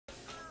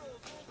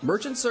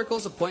Merchant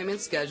Circle's appointment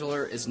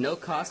scheduler is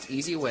no-cost,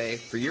 easy way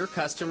for your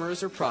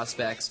customers or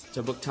prospects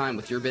to book time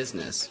with your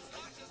business.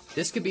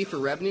 This could be for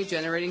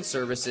revenue-generating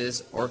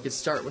services, or it could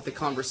start with a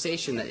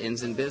conversation that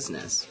ends in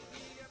business.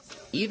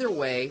 Either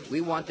way, we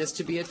want this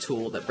to be a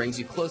tool that brings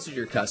you closer to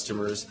your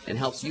customers and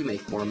helps you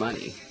make more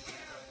money.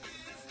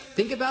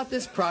 Think about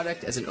this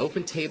product as an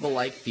open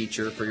table-like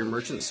feature for your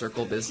Merchant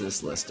Circle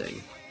business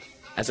listing.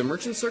 As a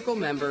Merchant Circle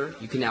member,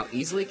 you can now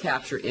easily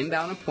capture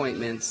inbound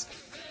appointments,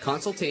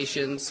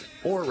 consultations,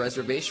 or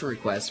reservation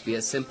requests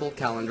via simple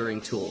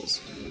calendaring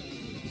tools.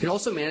 You can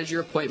also manage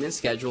your appointment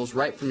schedules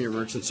right from your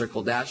Merchant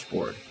Circle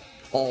dashboard,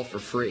 all for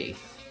free.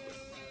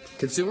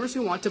 Consumers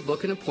who want to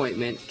book an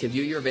appointment can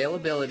view your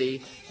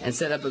availability and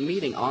set up a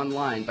meeting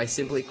online by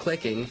simply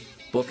clicking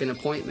Book an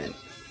Appointment.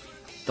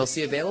 They'll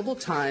see available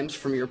times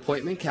from your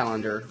appointment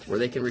calendar where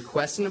they can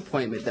request an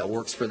appointment that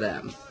works for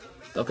them.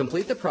 They'll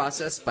complete the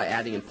process by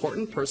adding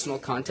important personal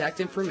contact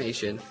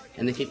information,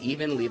 and they can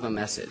even leave a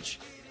message.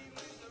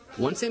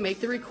 Once they make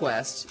the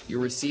request,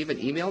 you'll receive an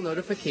email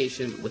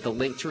notification with a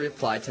link to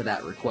reply to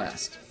that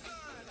request.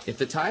 If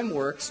the time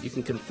works, you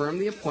can confirm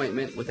the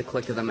appointment with a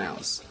click of the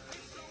mouse.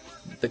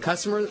 The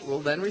customer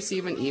will then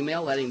receive an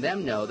email letting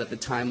them know that the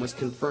time was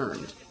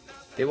confirmed.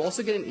 They will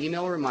also get an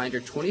email reminder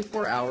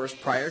 24 hours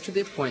prior to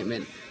the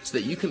appointment so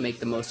that you can make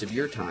the most of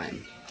your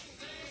time.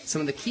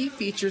 Some of the key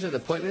features of the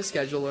appointment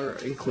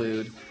scheduler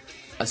include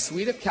a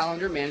suite of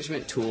calendar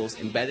management tools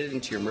embedded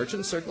into your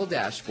Merchant Circle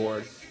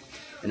dashboard,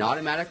 an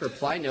automatic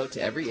reply note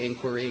to every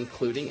inquiry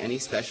including any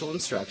special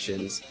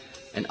instructions,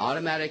 an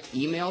automatic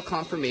email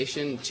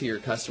confirmation to your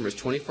customers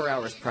 24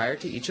 hours prior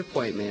to each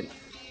appointment,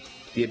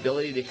 the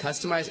ability to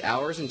customize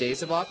hours and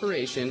days of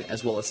operation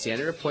as well as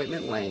standard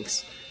appointment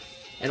lengths,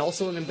 and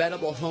also an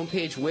embeddable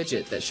homepage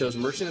widget that shows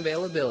merchant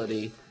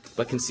availability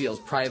but conceals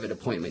private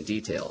appointment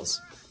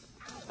details.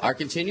 Our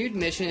continued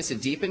mission is to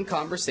deepen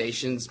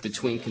conversations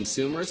between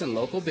consumers and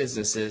local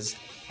businesses,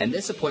 and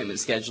this appointment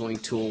scheduling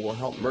tool will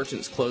help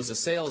merchants close a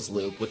sales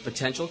loop with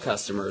potential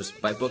customers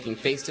by booking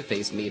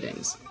face-to-face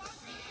meetings.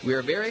 We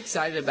are very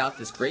excited about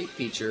this great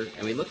feature,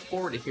 and we look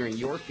forward to hearing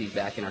your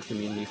feedback in our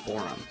community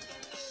forum.